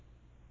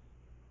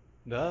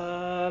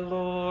The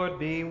Lord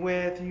be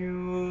with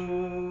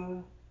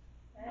you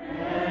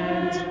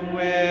and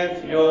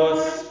with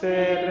your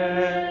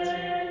spirit.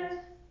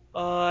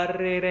 A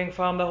reading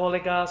from the Holy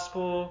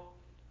Gospel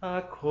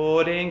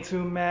according to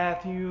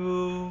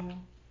Matthew.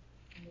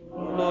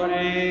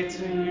 Glory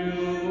to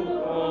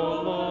you,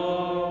 O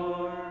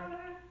Lord.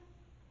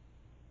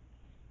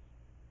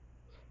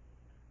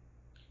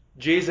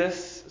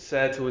 Jesus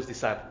said to his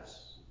disciples,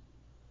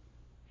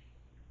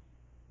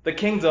 "The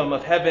kingdom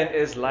of heaven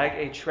is like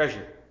a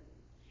treasure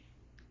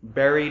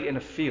buried in a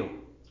field,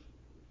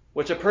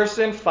 which a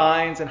person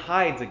finds and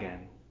hides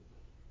again,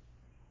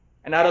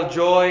 and out of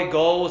joy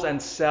goes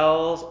and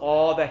sells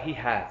all that he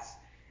has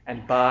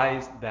and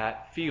buys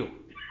that field.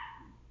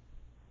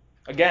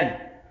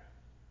 Again,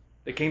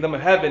 the kingdom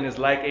of heaven is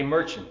like a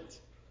merchant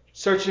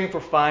searching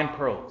for fine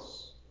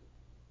pearls.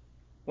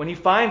 When he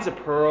finds a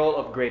pearl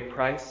of great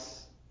price,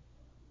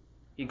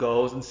 he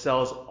goes and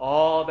sells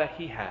all that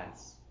he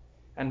has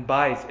and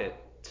buys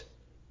it.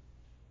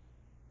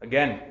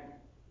 Again,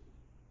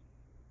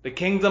 the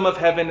kingdom of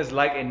heaven is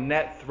like a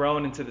net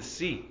thrown into the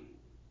sea,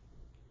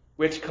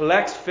 which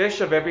collects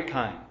fish of every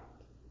kind.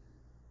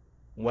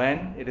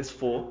 When it is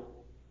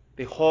full,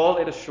 they haul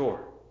it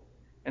ashore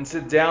and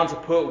sit down to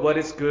put what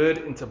is good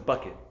into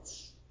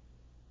buckets.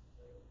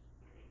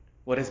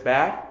 What is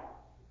bad,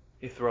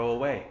 they throw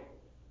away.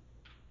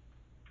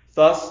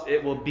 Thus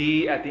it will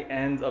be at the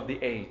end of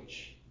the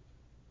age.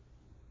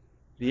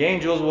 The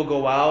angels will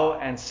go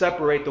out and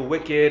separate the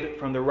wicked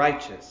from the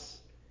righteous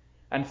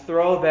and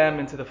throw them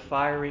into the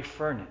fiery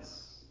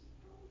furnace,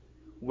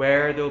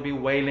 where there will be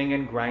wailing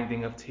and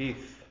grinding of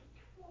teeth.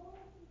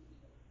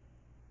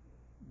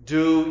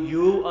 Do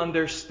you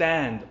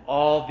understand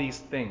all these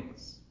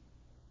things?"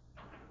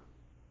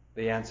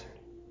 They answered,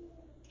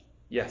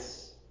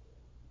 "Yes."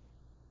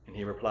 And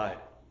he replied,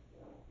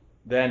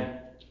 "Then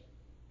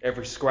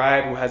every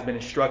scribe who has been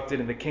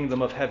instructed in the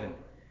kingdom of heaven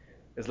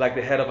is like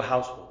the head of a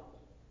household,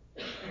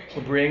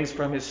 who brings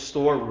from his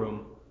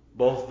storeroom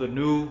both the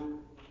new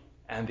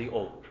and the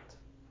old."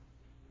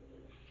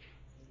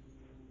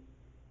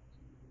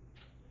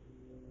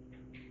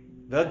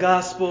 The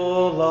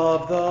Gospel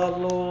of the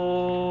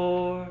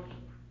Lord.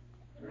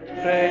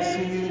 Praise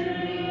to you,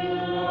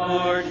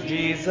 Lord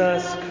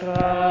Jesus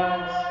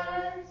Christ.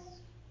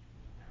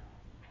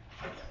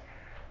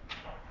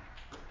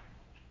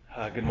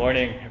 Good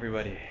morning,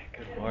 everybody.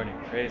 Good morning.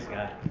 Praise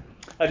God.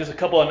 Just a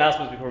couple of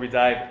announcements before we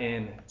dive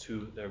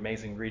into the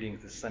amazing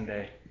readings this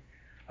Sunday.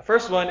 The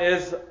first one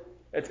is,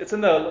 it's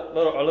in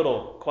our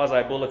little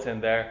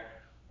quasi-bulletin there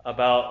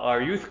about our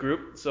youth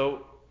group.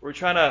 So we're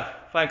trying to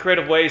find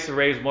creative ways to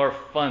raise more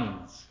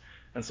funds.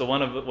 And so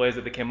one of the ways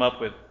that they came up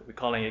with, we're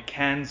calling it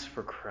Cans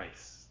for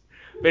Christ.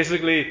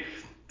 Basically,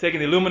 taking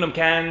the aluminum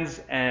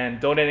cans and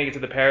donating it to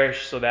the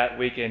parish so that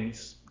we can,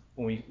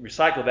 when we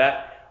recycle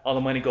that, all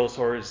the money goes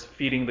towards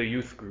feeding the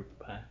youth group.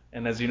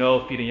 And as you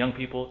know, feeding young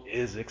people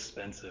is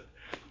expensive.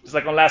 Just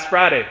like on last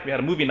Friday, we had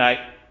a movie night,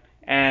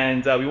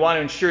 and we want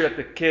to ensure that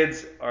the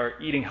kids are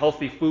eating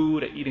healthy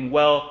food, eating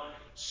well,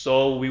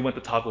 so we went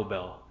to Taco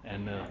Bell,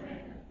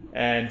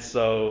 and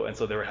so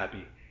they were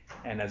happy.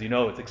 And as you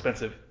know, it's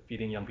expensive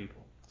feeding young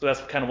people. So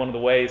that's kind of one of the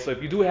ways. So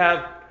if you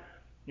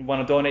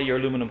want to donate your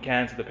aluminum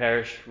cans to the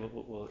parish,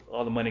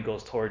 all the money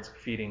goes towards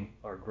feeding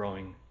our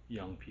growing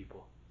young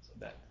people. So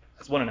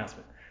that's one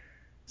announcement.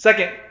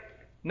 Second,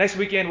 next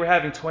weekend we're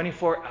having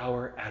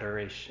 24-hour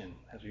adoration,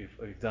 as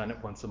we've done it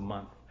once a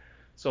month.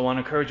 So I want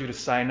to encourage you to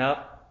sign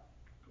up,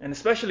 and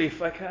especially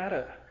if I can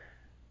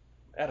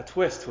add a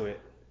twist to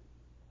it,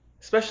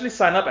 especially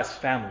sign up as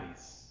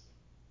families.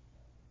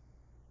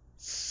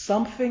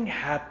 Something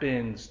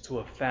happens to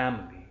a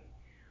family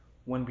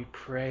when we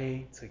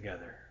pray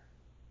together.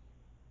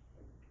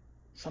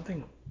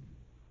 Something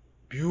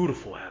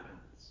beautiful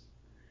happens.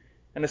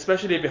 And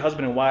especially if you're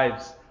husband and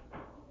wives,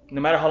 no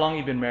matter how long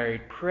you've been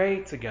married,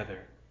 pray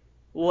together.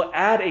 It will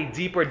add a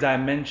deeper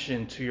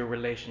dimension to your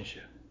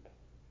relationship.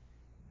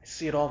 I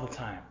see it all the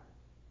time.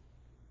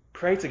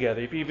 Pray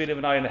together. If you're even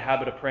not in the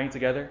habit of praying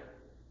together,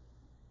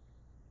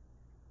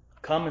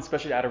 come in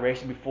special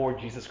adoration before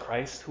Jesus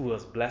Christ, who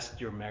has blessed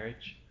your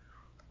marriage.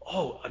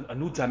 A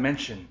new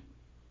dimension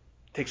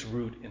takes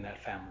root in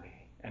that family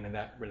and in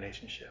that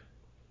relationship.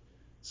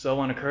 So I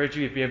want to encourage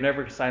you, if you have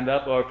never signed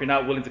up, or if you're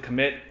not willing to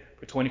commit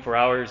for 24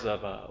 hours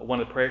of one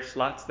of the prayer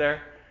slots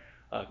there,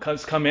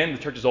 come in. The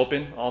church is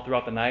open all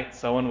throughout the night.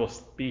 Someone will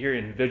be here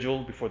in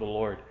vigil before the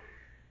Lord.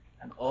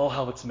 And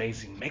how it's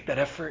amazing. Make that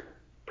effort.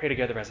 Pray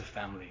together as a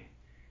family.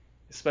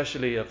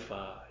 Especially if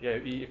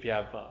you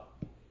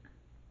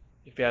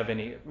have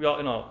any,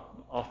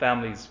 all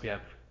families, we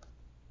have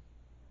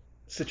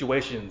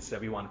situations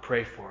that we want to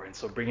pray for. And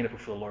so bringing it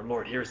before the Lord.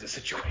 Lord, here's the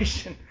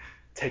situation.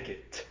 Take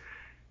it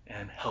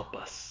and help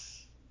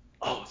us.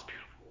 It's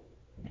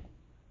beautiful.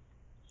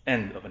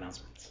 End of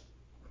announcements.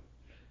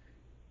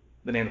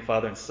 In the name of the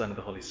Father, and Son, and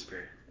the Holy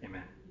Spirit.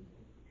 Amen.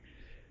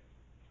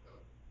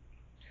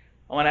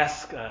 I want to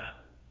ask a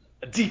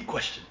deep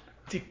question.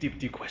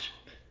 Deep question.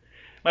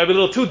 Might be a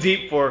little too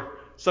deep for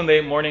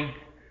Sunday morning,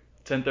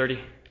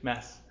 10:30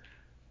 Mass.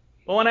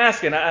 But I want to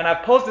ask you, and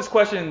I've posed this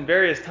question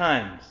various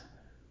times,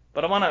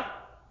 but I want to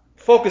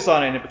focus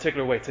on it in a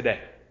particular way today.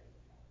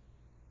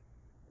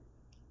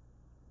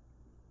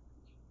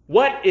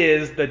 What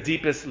is the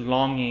deepest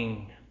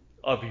longing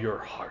of your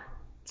heart?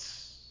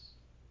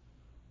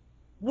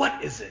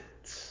 What is it?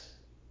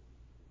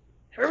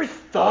 Have you ever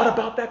thought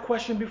about that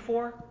question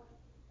before?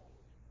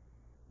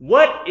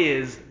 What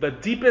is the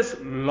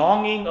deepest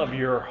longing of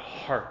your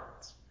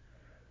heart?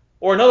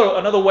 Or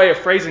another way of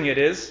phrasing it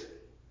is,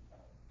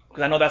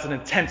 because I know that's an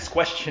intense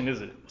question,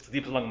 is it? What's the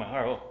deepest longing of my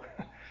heart?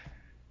 Oh.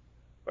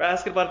 We're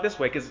asking about it this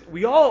way, because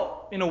we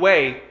all, in a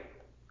way,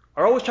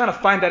 are always trying to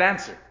find that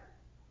answer.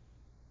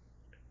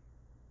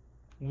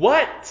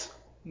 What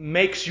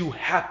makes you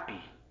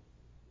happy?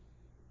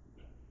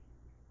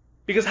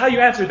 Because how you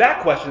answer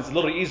that question is a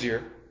little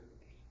easier,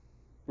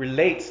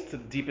 relates to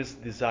the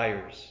deepest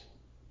desires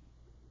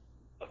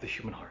of the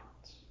human heart.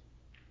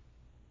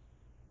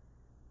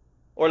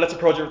 Or let's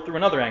approach it through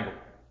another angle,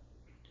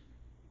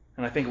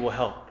 and I think it will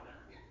help.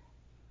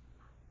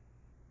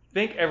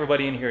 Think,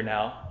 everybody in here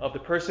now, of the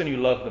person you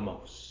love the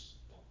most.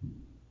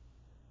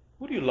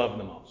 Who do you love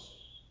the most?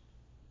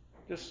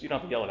 Just, you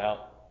don't have to yell it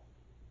out.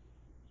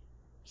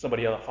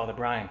 Somebody yelled at Father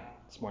Brian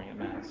this morning at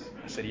Mass.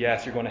 I said,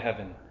 yes, you're going to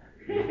heaven.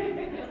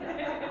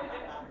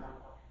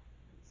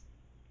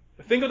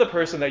 Think of the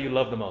person that you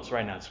love the most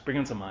right now. Just bring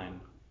them to mind.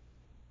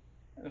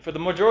 And for the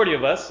majority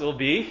of us, it'll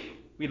be,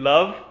 we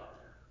love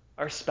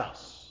our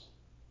spouse.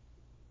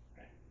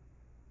 Right?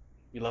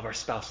 We love our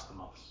spouse the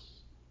most.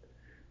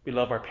 We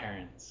love our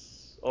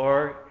parents.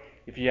 Or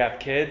if you have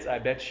kids, I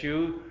bet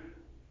you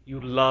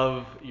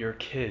love your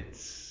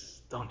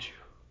kids, don't you?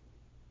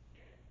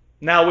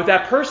 Now, with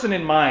that person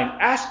in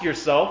mind, ask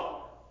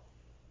yourself,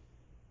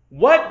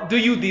 what do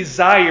you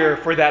desire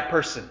for that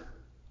person?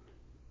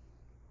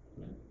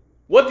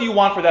 What do you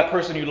want for that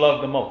person you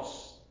love the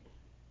most?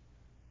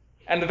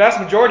 And the vast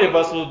majority of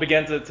us will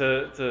begin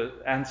to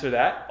answer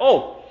that.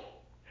 Oh,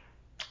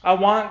 I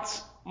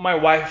want my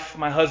wife,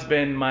 my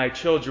husband, my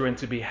children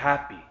to be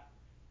happy.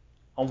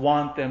 I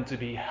want them to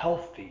be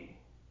healthy,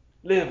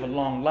 live a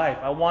long life.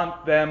 I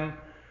want them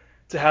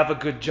to have a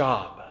good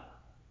job,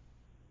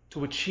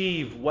 to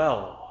achieve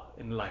well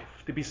in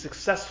life, to be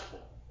successful.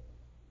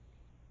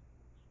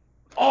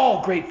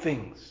 All great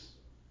things.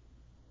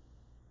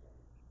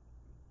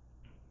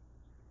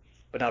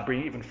 But now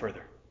bring it even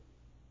further.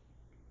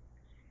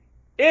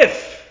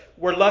 If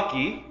we're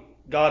lucky,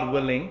 God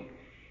willing,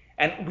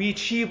 and we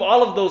achieve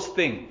all of those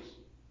things,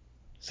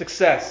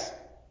 success,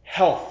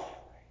 health,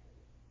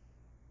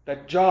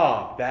 that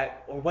job,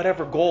 that or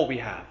whatever goal we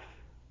have,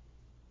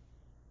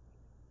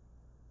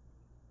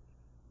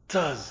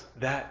 does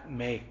that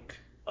make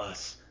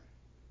us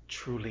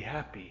truly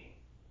happy?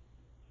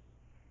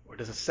 Or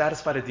does it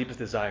satisfy the deepest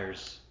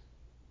desires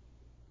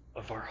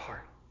of our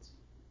heart?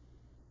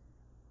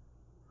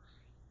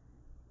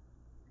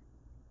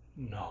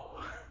 No.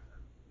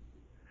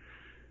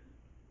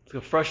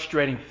 The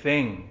frustrating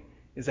thing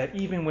is that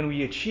even when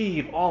we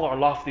achieve all our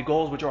lofty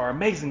goals, which are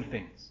amazing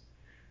things,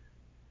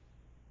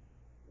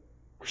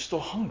 we're still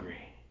hungry.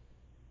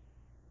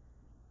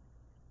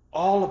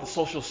 All of the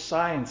social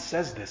science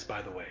says this,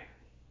 by the way.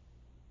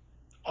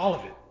 All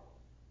of it.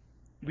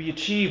 We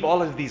achieve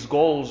all of these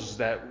goals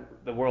that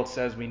the world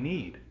says we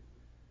need.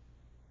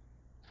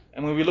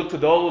 And when we look to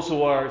those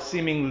who are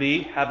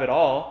seemingly have it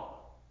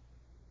all,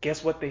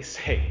 guess what they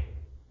say?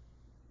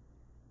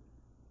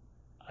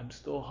 I'm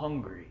still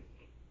hungry.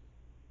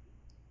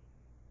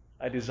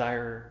 I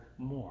desire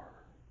more.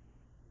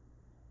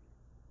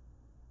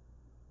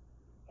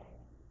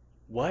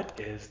 What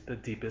is the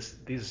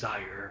deepest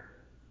desire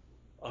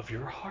of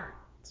your heart?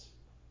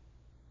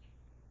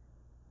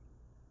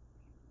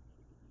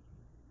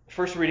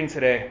 First reading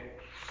today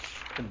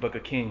in the book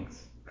of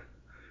Kings.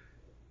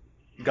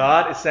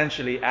 God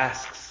essentially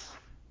asks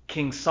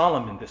King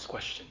Solomon this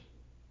question.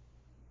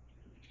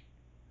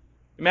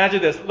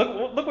 Imagine this.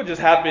 Look what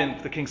just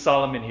happened to King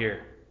Solomon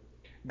here.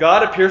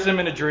 God appears to him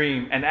in a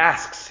dream and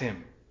asks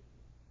him,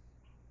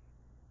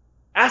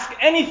 ask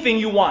anything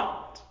you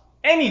want,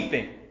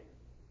 anything,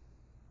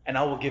 and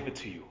I will give it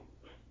to you.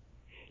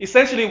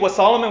 Essentially, what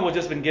Solomon was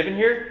just been given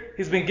here,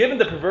 he's been given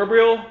the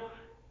proverbial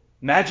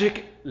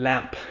magic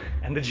lamp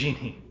and the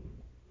genie.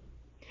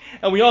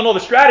 And we all know the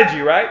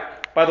strategy, right?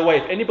 By the way,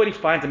 if anybody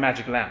finds a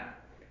magic lamp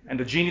and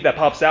the genie that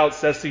pops out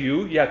says to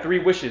you, you have 3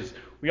 wishes,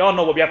 we all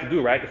know what we have to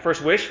do, right? The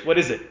first wish, what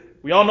is it?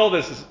 We all know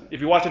this if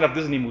you watch enough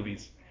Disney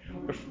movies.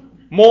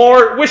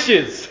 More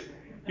wishes.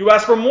 You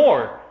ask for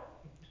more.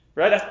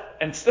 Right?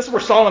 And this is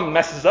where Solomon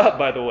messes up,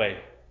 by the way.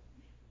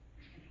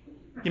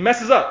 He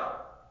messes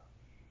up.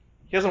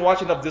 He hasn't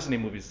watched enough Disney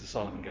movies, the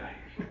Solomon guy.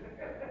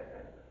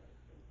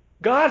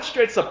 God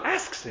straight up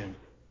asks him,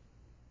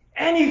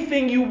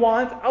 anything you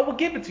want, I will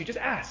give it to you. Just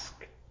ask.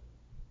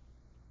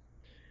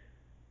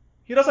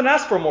 He doesn't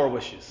ask for more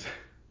wishes.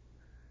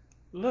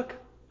 Look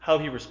how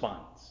he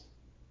responds.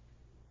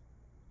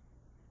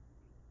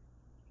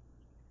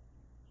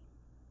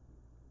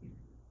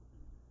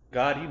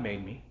 God, you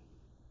made me.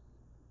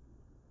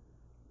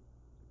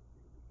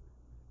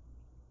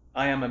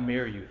 I am a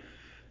mere youth.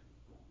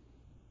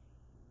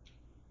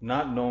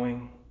 not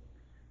knowing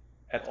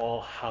at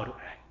all how to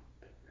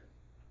act.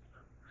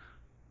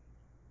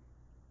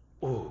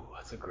 Ooh,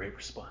 that's a great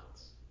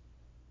response.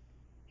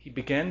 He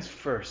begins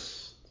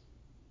first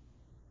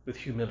with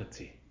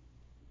humility.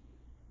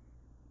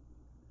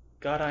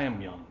 God, I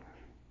am young.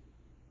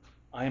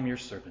 I am your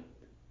servant.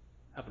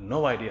 I have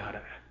no idea how to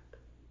act.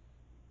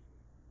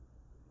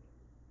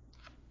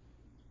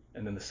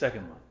 And then the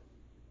second one.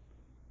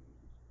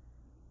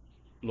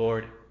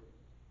 Lord,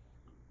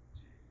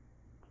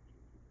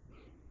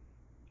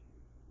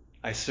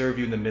 I serve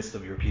you in the midst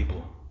of your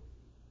people,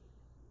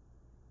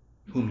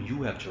 whom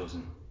you have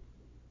chosen.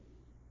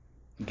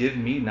 Give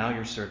me, now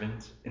your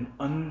servant, an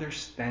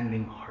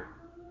understanding heart,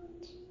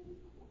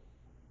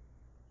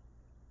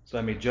 so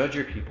I may judge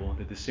your people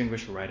to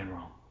distinguish right and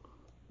wrong.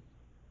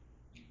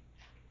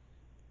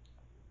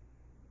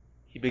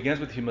 He begins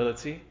with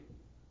humility,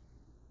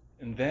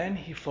 and then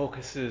he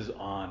focuses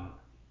on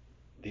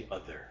the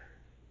other.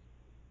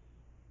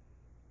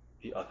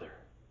 The other.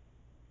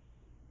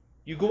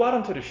 You go out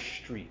onto the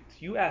street,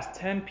 you ask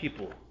 10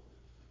 people,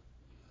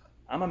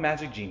 I'm a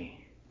magic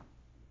genie.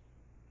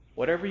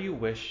 Whatever you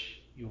wish,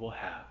 you will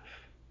have.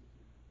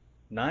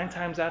 9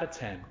 times out of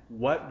 10,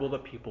 what will the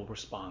people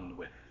respond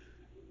with?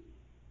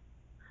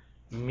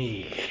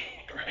 Me.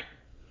 Right?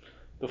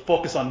 They'll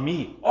focus on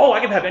me. Oh, I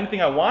can have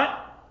anything I want?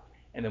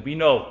 And then we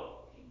know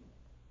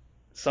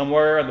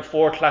somewhere the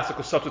 4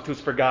 classical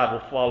substitutes for God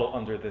will follow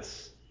under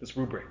this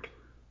rubric.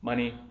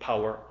 Money,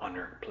 power,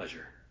 honor,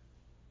 pleasure.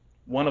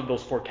 One of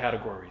those 4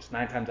 categories,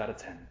 9 times out of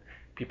 10,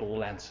 people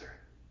will answer.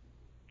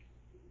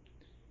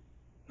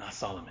 Not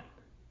Solomon.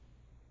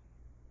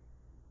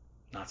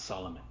 Not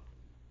Solomon.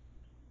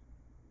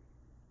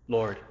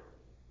 Lord,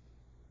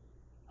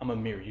 I'm a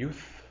mere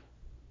youth.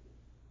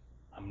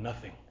 I'm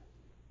nothing.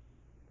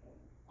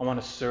 I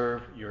want to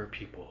serve your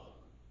people.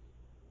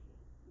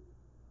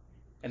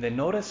 And then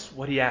notice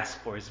what he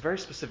asks for. He's very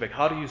specific.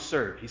 How do you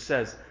serve? He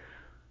says,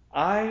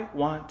 I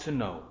want to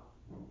know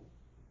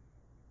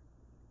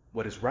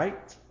what is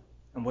right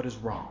and what is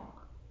wrong.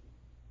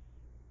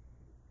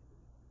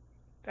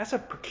 That's a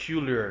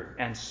peculiar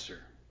answer.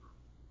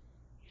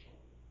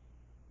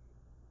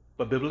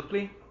 But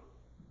biblically,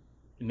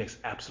 it makes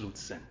absolute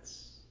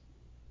sense.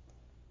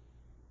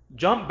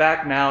 Jump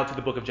back now to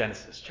the book of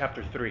Genesis,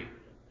 chapter 3.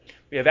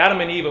 We have Adam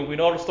and Eve, and we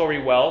know the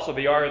story well. So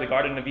they are in the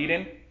Garden of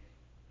Eden.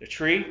 The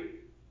tree,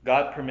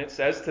 God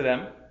says to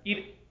them,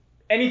 eat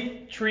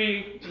any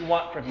tree you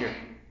want from here.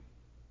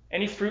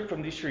 Any fruit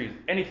from these trees.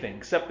 Anything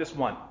except this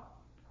one.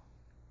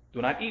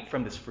 Do not eat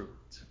from this fruit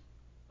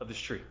of this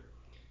tree.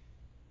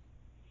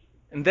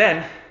 And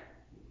then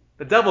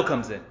the devil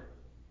comes in.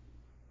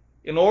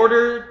 In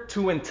order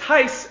to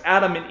entice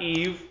Adam and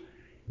Eve,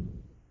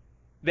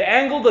 the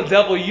angle the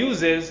devil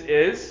uses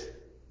is,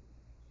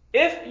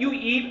 if you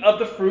eat of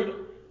the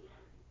fruit,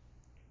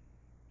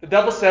 the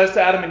devil says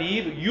to Adam and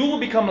Eve, you will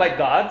become like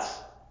gods,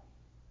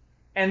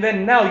 and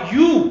then now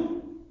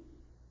you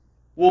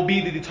will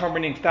be the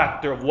determining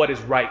factor of what is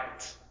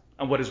right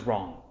and what is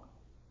wrong.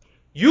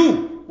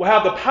 You will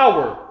have the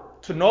power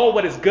to know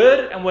what is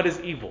good and what is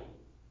evil.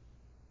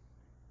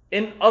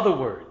 In other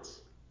words,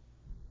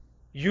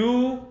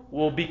 you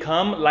will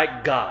become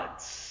like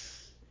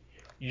gods.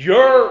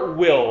 Your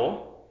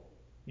will,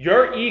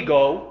 your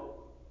ego,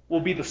 will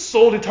be the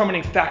sole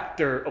determining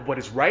factor of what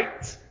is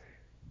right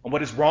and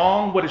what is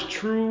wrong, what is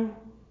true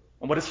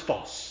and what is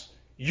false.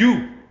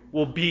 You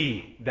will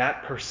be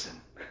that person.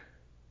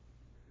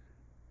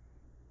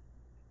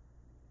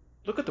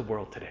 Look at the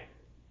world today.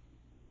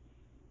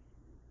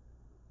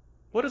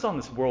 What is on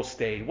this world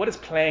stage? What is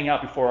playing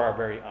out before our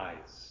very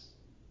eyes?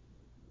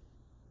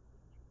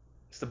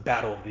 It's the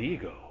battle of the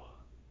ego.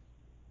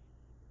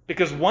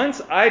 Because once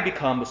I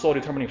become the sole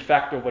determining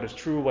factor of what is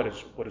true, what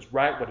is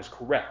right, what is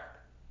correct,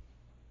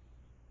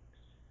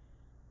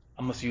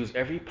 I must use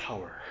every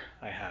power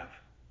I have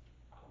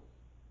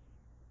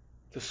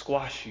to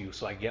squash you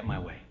so I get my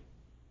way.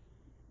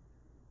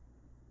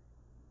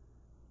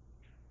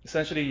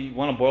 Essentially, you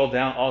want to boil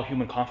down all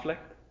human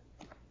conflict?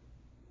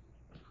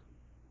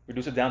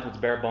 Reduce it down to its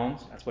bare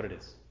bones? That's what it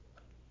is.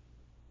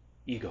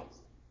 Ego.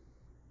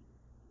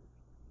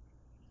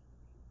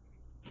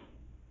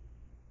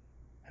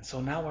 And so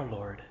now our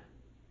Lord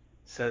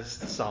says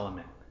to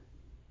Solomon,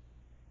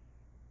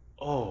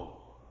 oh,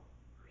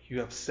 you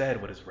have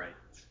said what is right.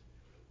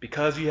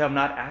 Because you have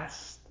not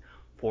asked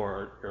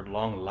for your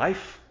long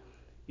life,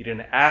 you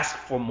didn't ask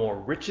for more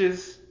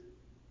riches,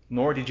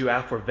 nor did you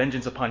ask for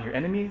vengeance upon your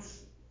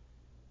enemies.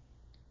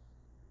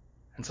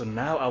 And so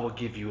now I will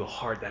give you a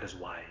heart that is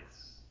wise.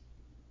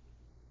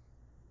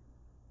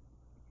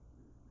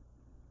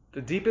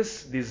 The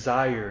deepest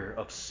desire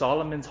of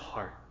Solomon's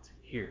heart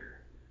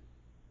here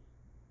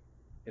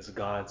is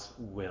God's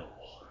will.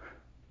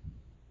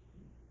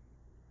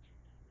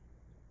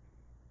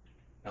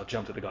 Now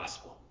jump to the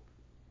gospel.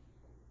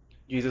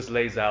 Jesus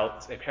lays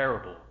out a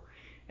parable,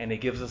 and he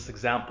gives us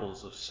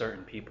examples of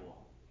certain people.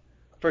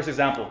 First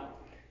example,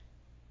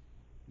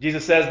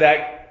 Jesus says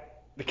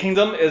that the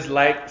kingdom is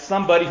like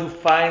somebody who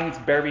finds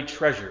buried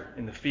treasure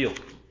in the field.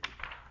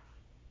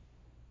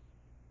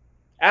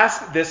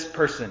 Ask this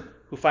person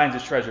who finds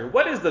his treasure,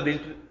 what is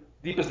the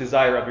deepest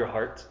desire of your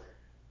heart?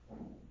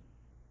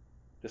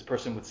 This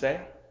person would say,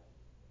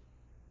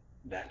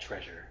 that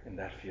treasure in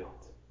that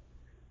field.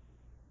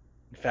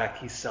 In fact,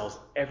 he sells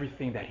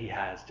everything that he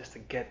has just to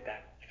get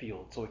that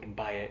field so he can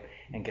buy it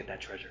and get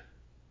that treasure.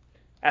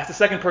 Ask the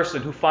second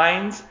person who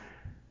finds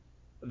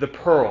the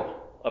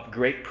pearl of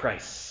great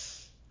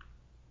price.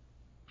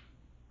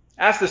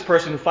 Ask this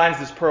person who finds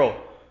this pearl,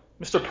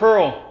 Mr.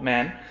 Pearl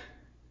Man,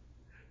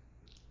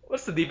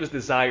 what's the deepest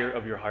desire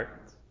of your heart?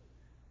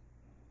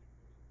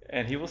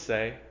 And he will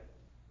say,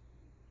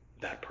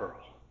 that pearl.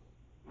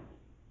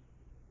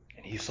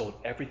 And he sold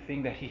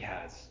everything that he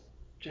has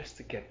just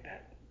to get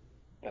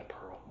that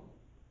pearl.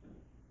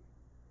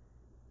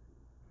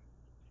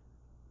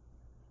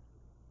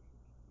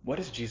 What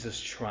is Jesus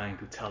trying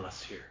to tell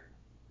us here?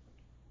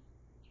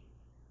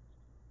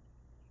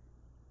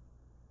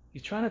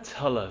 He's trying to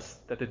tell us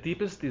that the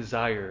deepest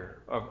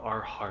desire of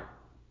our heart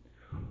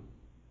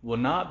will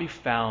not be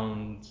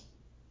found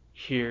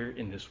here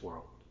in this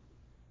world.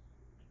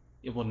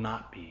 It will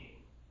not be.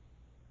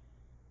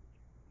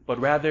 But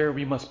rather,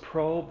 we must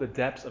probe the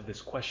depths of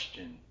this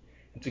question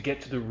and to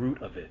get to the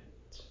root of it.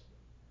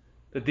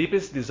 The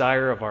deepest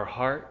desire of our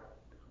heart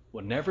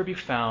will never be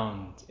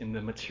found in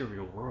the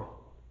material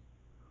world,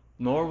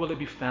 nor will it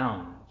be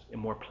found in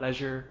more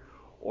pleasure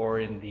or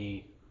in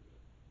the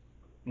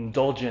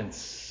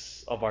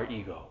indulgence of our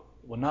ego.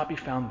 It will not be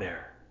found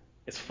there.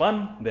 It's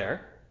fun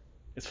there.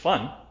 It's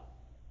fun.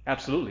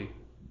 Absolutely.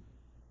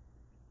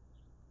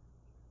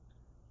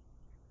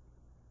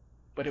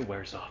 But it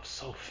wears off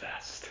so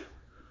fast.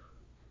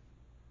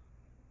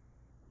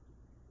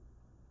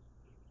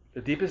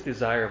 The deepest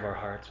desire of our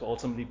hearts will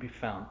ultimately be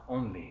found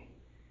only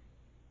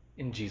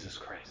in Jesus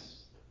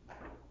Christ.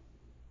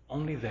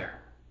 Only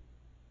there.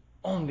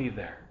 Only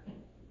there.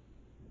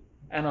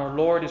 And our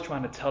Lord is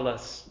trying to tell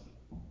us,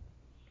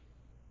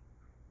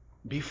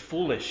 be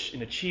foolish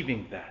in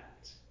achieving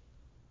that.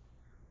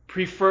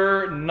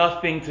 Prefer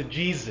nothing to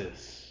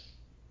Jesus.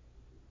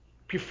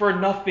 Prefer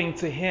nothing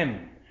to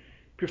Him.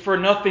 Prefer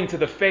nothing to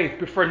the faith.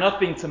 Prefer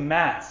nothing to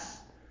Mass.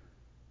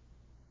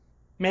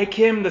 Make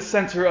Him the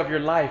center of your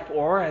life.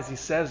 Or, as He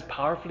says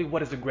powerfully,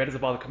 what is the greatest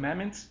of all the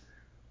commandments?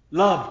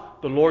 Love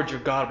the Lord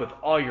your God with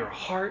all your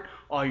heart,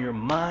 all your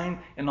mind,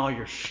 and all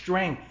your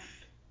strength.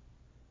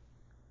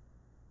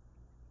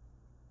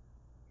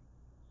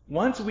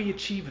 Once we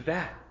achieve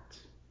that,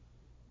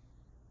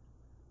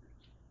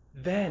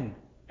 then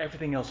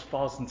everything else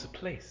falls into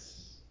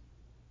place.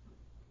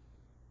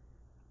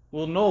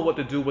 We'll know what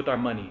to do with our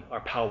money, our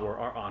power,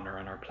 our honor,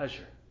 and our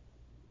pleasure.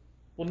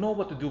 We'll know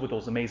what to do with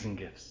those amazing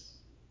gifts.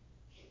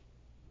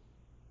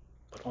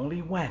 But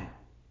only when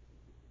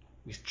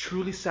we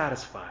truly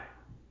satisfy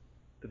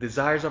the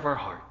desires of our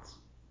hearts,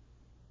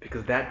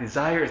 because that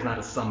desire is not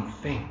a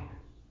something,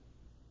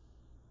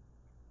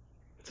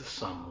 it's a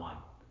someone.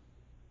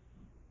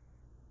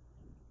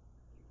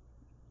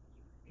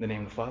 In the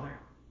name of the Father,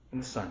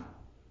 and the Son,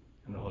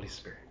 and the Holy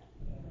Spirit.